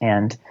sheets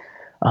and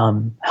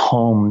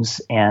homes,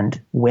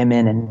 and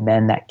women and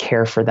men that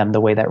care for them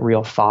the way that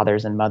real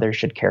fathers and mothers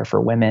should care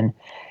for women.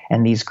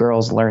 And these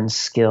girls learn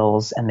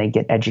skills and they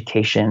get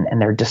education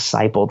and they're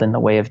discipled in the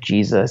way of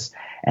Jesus.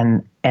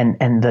 And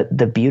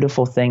the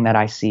beautiful thing that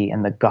I see,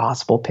 and the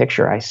gospel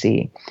picture I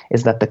see,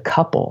 is that the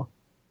couple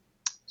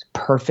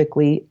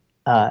perfectly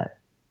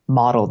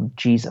modeled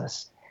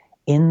Jesus,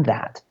 in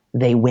that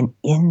they went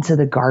into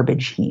the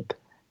garbage heap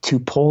to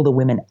pull the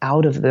women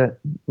out of the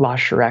La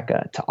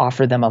Chureca to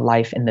offer them a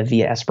life in the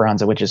Via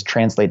Esperanza, which is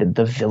translated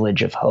the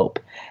village of hope.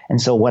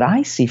 And so what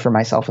I see for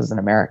myself as an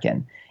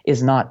American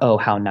is not, oh,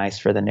 how nice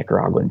for the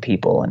Nicaraguan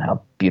people and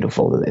how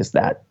beautiful is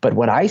that. But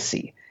what I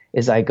see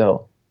is, I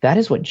go, that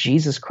is what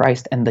Jesus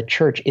Christ and the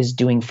church is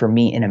doing for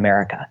me in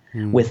America,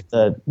 with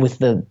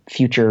the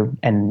future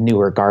and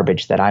newer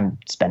garbage that I'm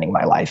spending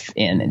my life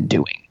in and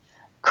doing.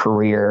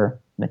 Career,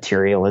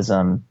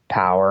 materialism,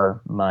 power,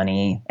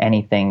 money,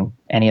 anything,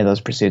 any of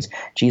those pursuits.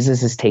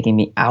 Jesus is taking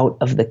me out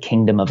of the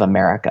kingdom of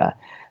America,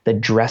 the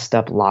dressed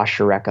up La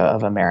Chureca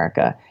of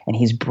America, and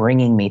he's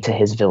bringing me to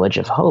his village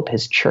of hope,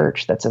 his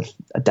church. That's a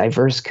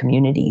diverse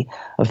community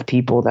of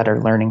people that are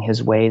learning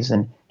his ways,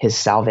 and his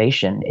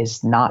salvation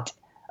is not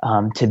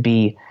to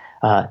be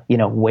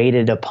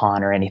waited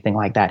upon or anything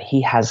like that.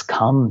 He has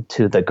come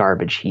to the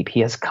garbage heap. He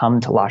has come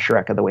to La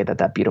Chureca the way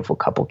that beautiful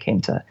couple came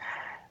to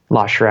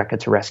La Chureca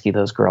to rescue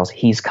those girls.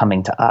 He's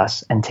coming to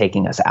us and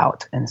taking us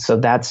out. And so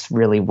that's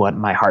really what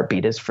my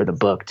heartbeat is for the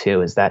book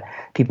too, is that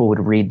people would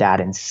read that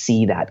and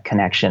see that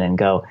connection and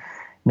go,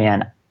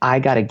 man, I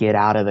got to get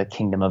out of the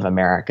kingdom of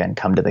America and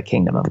come to the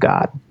kingdom of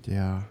God.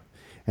 Yeah.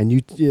 And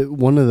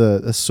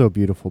that's so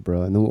beautiful,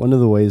 bro. And one of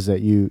the ways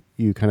that you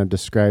kind of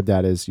describe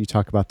that is you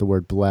talk about the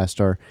word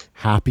blessed, or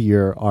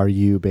happier are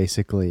you,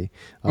 basically,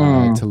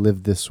 to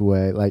live this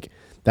way. Like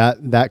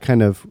that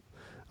kind of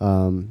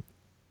a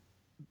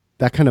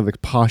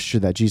posture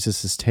that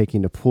Jesus is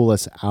taking to pull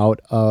us out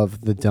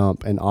of the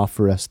dump and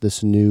offer us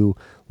this new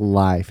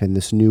life and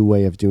this new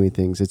way of doing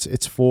things.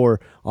 It's for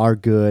our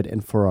good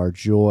and for our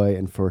joy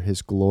and for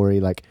his glory.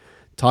 Like,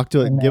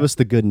 give us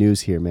the good news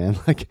here, man.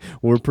 Like,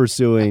 we're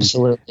pursuing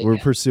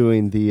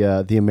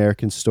the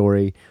American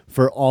story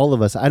for all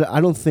of us. I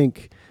don't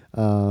think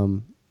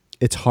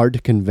it's hard to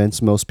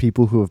convince most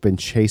people who have been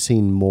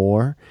chasing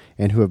more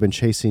and who have been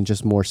chasing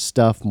just more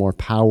stuff, more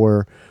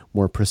power,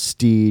 more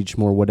prestige,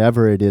 more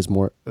whatever it is,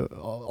 more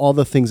all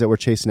the things that we're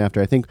chasing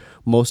after. I think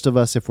most of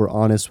us, if we're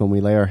honest, when we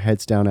lay our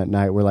heads down at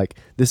night, we're like,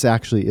 this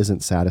actually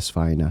isn't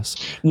satisfying us.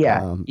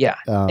 Yes.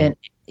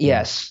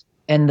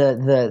 And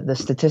the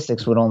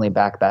statistics would only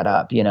back that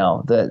up.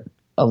 The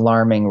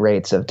alarming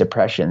rates of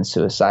depression,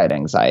 suicide,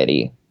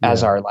 anxiety,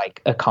 as our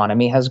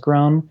economy has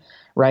grown,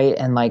 right?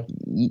 And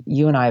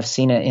you and I have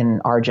seen it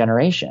in our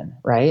generation,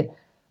 right?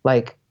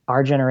 Like,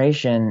 our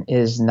generation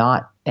is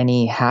not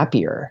any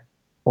happier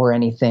or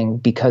anything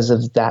because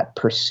of that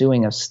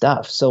pursuing of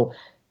stuff. So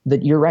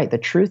you're right. The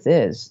truth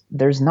is,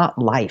 there's not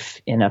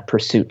life in a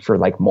pursuit for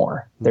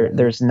more.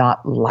 There's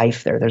not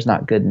life there. There's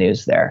not good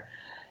news there.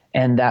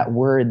 And that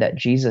word that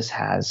Jesus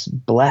has,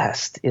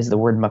 blessed, is the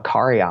word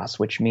makarios,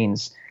 which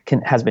means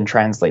has been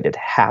translated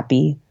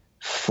happy,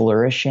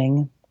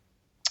 flourishing,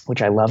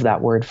 which I love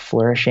that word,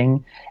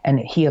 flourishing. And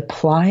he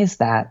applies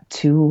that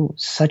to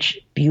such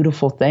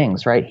beautiful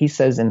things, right? He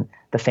says in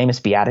the famous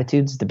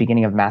Beatitudes, the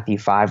beginning of Matthew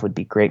 5 would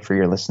be great for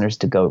your listeners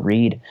to go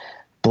read.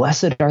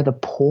 Blessed are the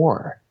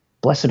poor.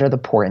 Blessed are the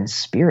poor in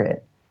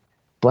spirit.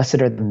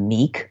 Blessed are the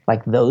meek,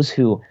 like those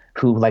who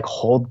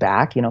hold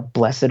back.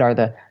 Blessed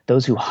are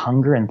those who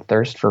hunger and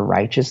thirst for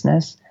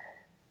righteousness.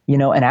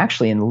 And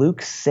actually in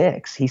Luke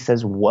 6, he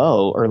says,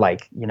 woe, or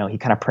he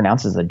kind of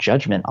pronounces a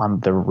judgment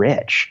on the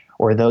rich,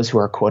 or those who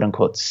are quote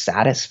unquote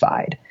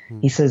satisfied.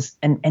 He says,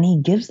 and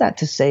he gives that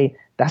to say,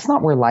 that's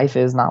not where life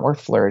is, not where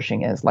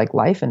flourishing is. Like,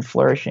 life and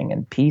flourishing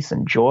and peace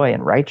and joy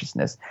and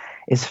righteousness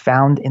is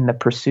found in the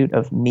pursuit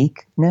of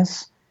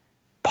meekness,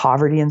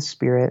 poverty in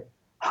spirit,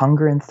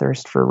 hunger and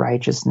thirst for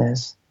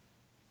righteousness,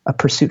 a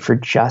pursuit for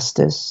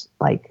justice,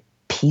 like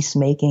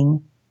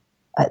peacemaking.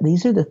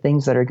 These are the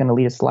things that are going to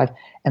lead us to life.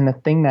 And the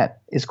thing that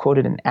is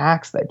quoted in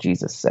Acts that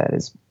Jesus said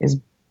is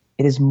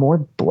it is more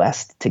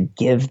blessed to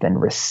give than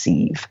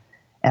receive.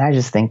 And I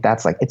just think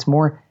that's it's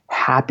more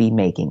happy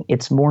making.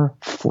 It's more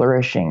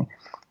flourishing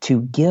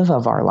to give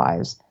of our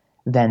lives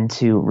than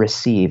to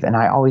receive. And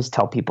I always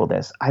tell people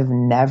this: I've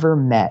never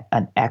met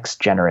an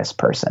ex-generous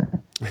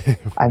person.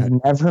 I've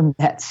never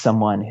met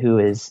someone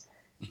who's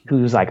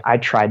like, I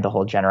tried the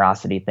whole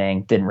generosity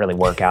thing, didn't really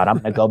work out, I'm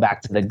going to go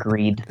back to the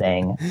greed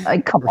thing.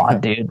 Like, come on,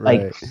 dude.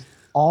 Right.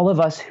 All of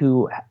us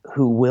who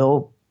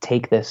will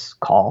take this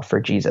call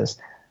for Jesus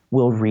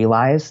will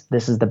realize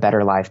this is the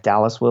better life.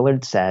 Dallas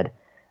Willard said,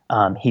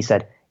 he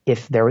said,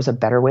 if there was a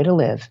better way to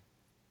live,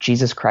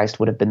 Jesus Christ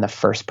would have been the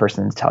first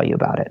person to tell you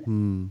about it.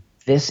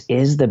 This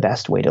is the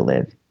best way to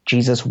live.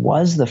 Jesus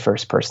was the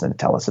first person to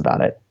tell us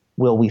about it.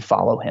 will we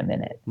follow him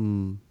in it?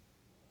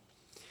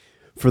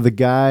 For the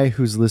guy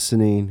who's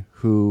listening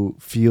who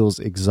feels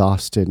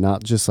exhausted,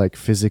 not just like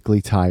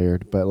physically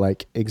tired, but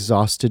like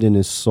exhausted in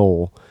his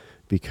soul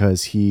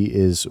because he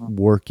is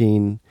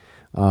working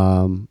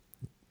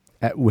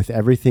with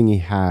everything he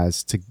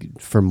has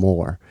for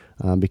more,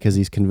 because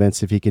he's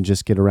convinced if he can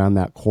just get around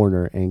that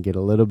corner and get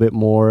a little bit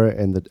more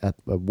at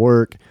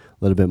work, a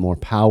little bit more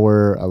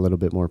power, a little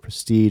bit more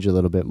prestige, a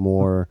little bit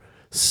more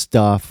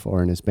stuff,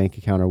 or in his bank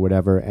account or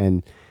whatever,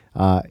 and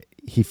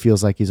he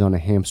feels like he's on a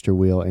hamster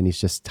wheel and he's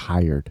just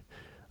tired.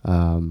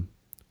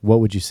 What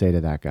would you say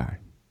to that guy?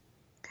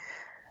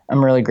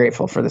 I'm really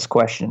grateful for this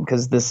question,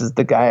 because this is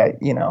the guy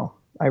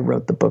I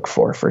wrote the book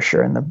for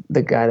sure, and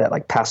the guy that,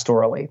 like,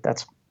 pastorally,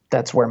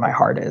 that's where my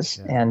heart is.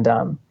 Yeah.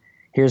 And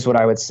here's what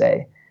I would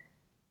say.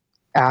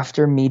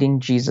 After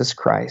meeting Jesus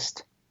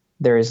Christ,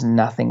 there is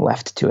nothing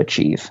left to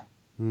achieve.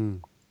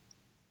 And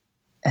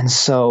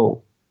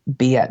so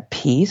be at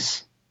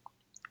peace,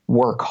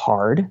 work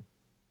hard,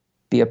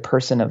 be a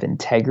person of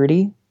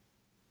integrity,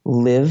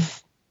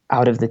 live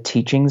out of the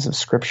teachings of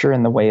Scripture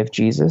and the way of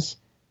Jesus.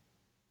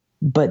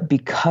 But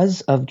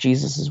because of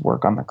Jesus's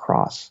work on the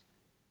cross,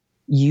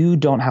 you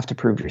don't have to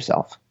prove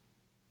yourself.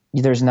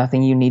 There's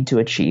nothing you need to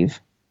achieve.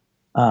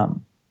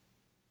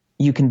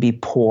 You can be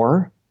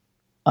poor,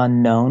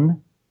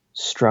 unknown,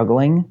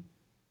 struggling,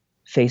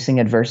 facing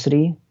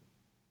adversity,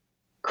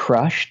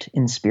 crushed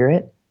in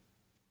spirit,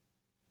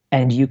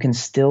 and you can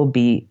still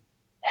be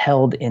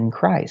held in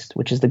Christ,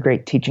 which is the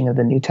great teaching of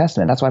the New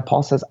Testament. That's why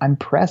Paul says, I'm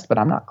pressed, but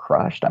I'm not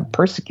crushed. I'm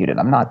persecuted.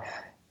 I'm not,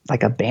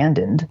 like,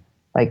 abandoned.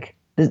 Like,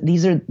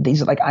 these are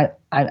like,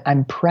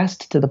 I'm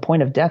pressed to the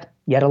point of death,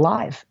 yet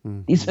alive.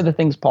 Mm-hmm. These are the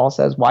things Paul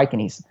says. Why can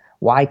he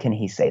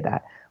say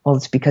that? Well,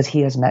 it's because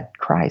he has met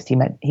Christ. He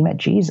met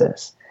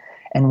Jesus.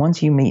 And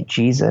once you meet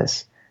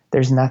Jesus,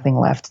 there's nothing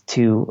left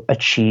to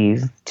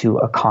achieve, to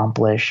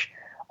accomplish.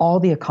 All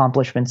the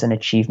accomplishments and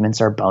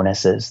achievements are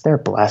bonuses. They're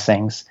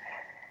blessings.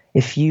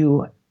 If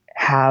you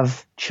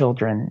have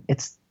children,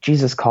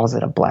 Jesus calls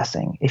it a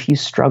blessing. If you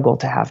struggle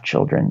to have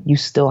children, you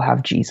still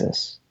have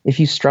Jesus. If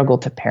you struggle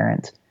to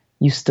parent,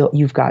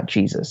 you've got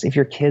Jesus. If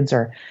your kids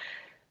are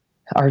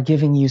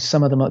giving you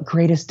some of the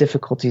greatest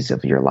difficulties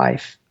of your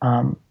life,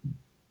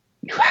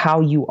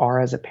 how you are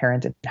as a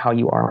parent and how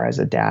you are as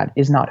a dad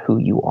is not who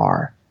you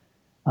are.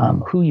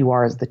 Who you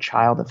are as the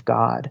child of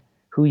God,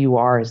 who you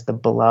are as the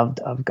beloved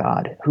of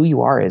God, who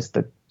you are as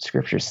the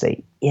Scriptures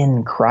say,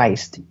 in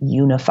Christ,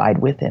 unified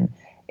with him,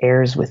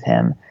 heirs with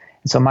him.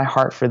 And so my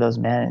heart for those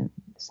men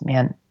is,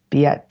 man,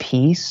 be at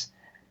peace.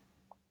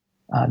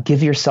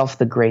 Give yourself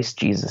the grace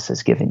Jesus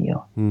has given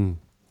you.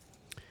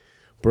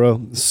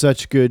 Bro,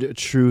 such good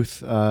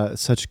truth,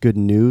 such good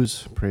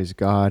news. Praise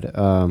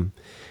God.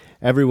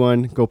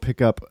 Everyone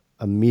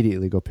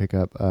immediately go pick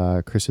up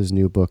Chris's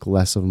new book,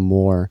 Less of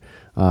More,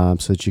 so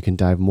that you can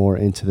dive more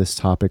into this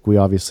topic. We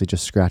obviously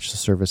just scratched the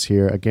surface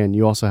here. Again,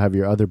 you also have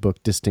your other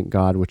book, Distant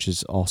God, which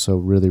is also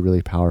really,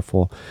 really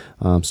powerful.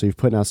 So you've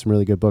put out some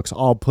really good books.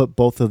 I'll put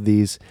both of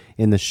these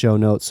in the show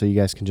notes so you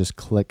guys can just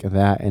click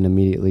that and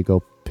immediately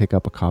go pick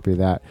up a copy of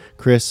that.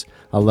 Chris,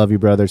 I love you,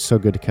 brother. It's so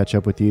good to catch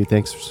up with you.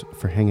 Thanks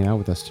for hanging out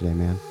with us today,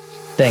 man.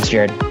 Thanks,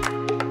 Jerrad.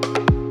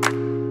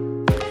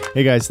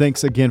 Hey guys,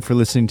 thanks again for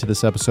listening to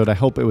this episode. I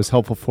hope it was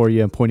helpful for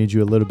you and pointed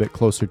you a little bit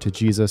closer to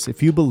Jesus.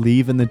 If you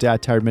believe in the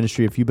Dad Tired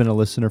Ministry, if you've been a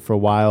listener for a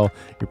while,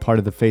 you're part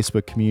of the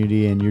Facebook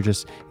community, and you're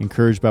just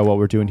encouraged by what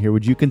we're doing here,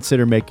 would you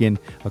consider making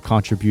a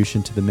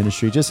contribution to the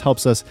ministry? It just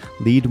helps us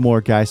lead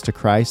more guys to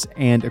Christ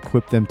and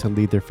equip them to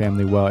lead their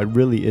family well. It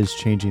really is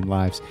changing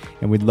lives,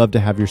 and we'd love to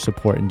have your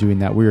support in doing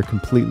that. We are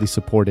completely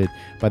supported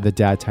by the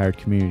Dad Tired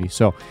community.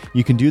 So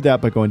you can do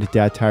that by going to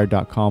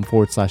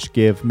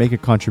dadtired.com/give, make a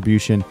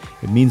contribution.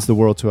 It means the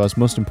world to us.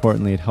 Most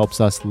importantly, it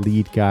helps us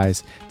lead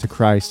guys to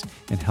Christ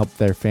and help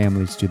their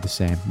families do the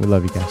same. We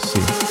love you guys. See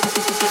you.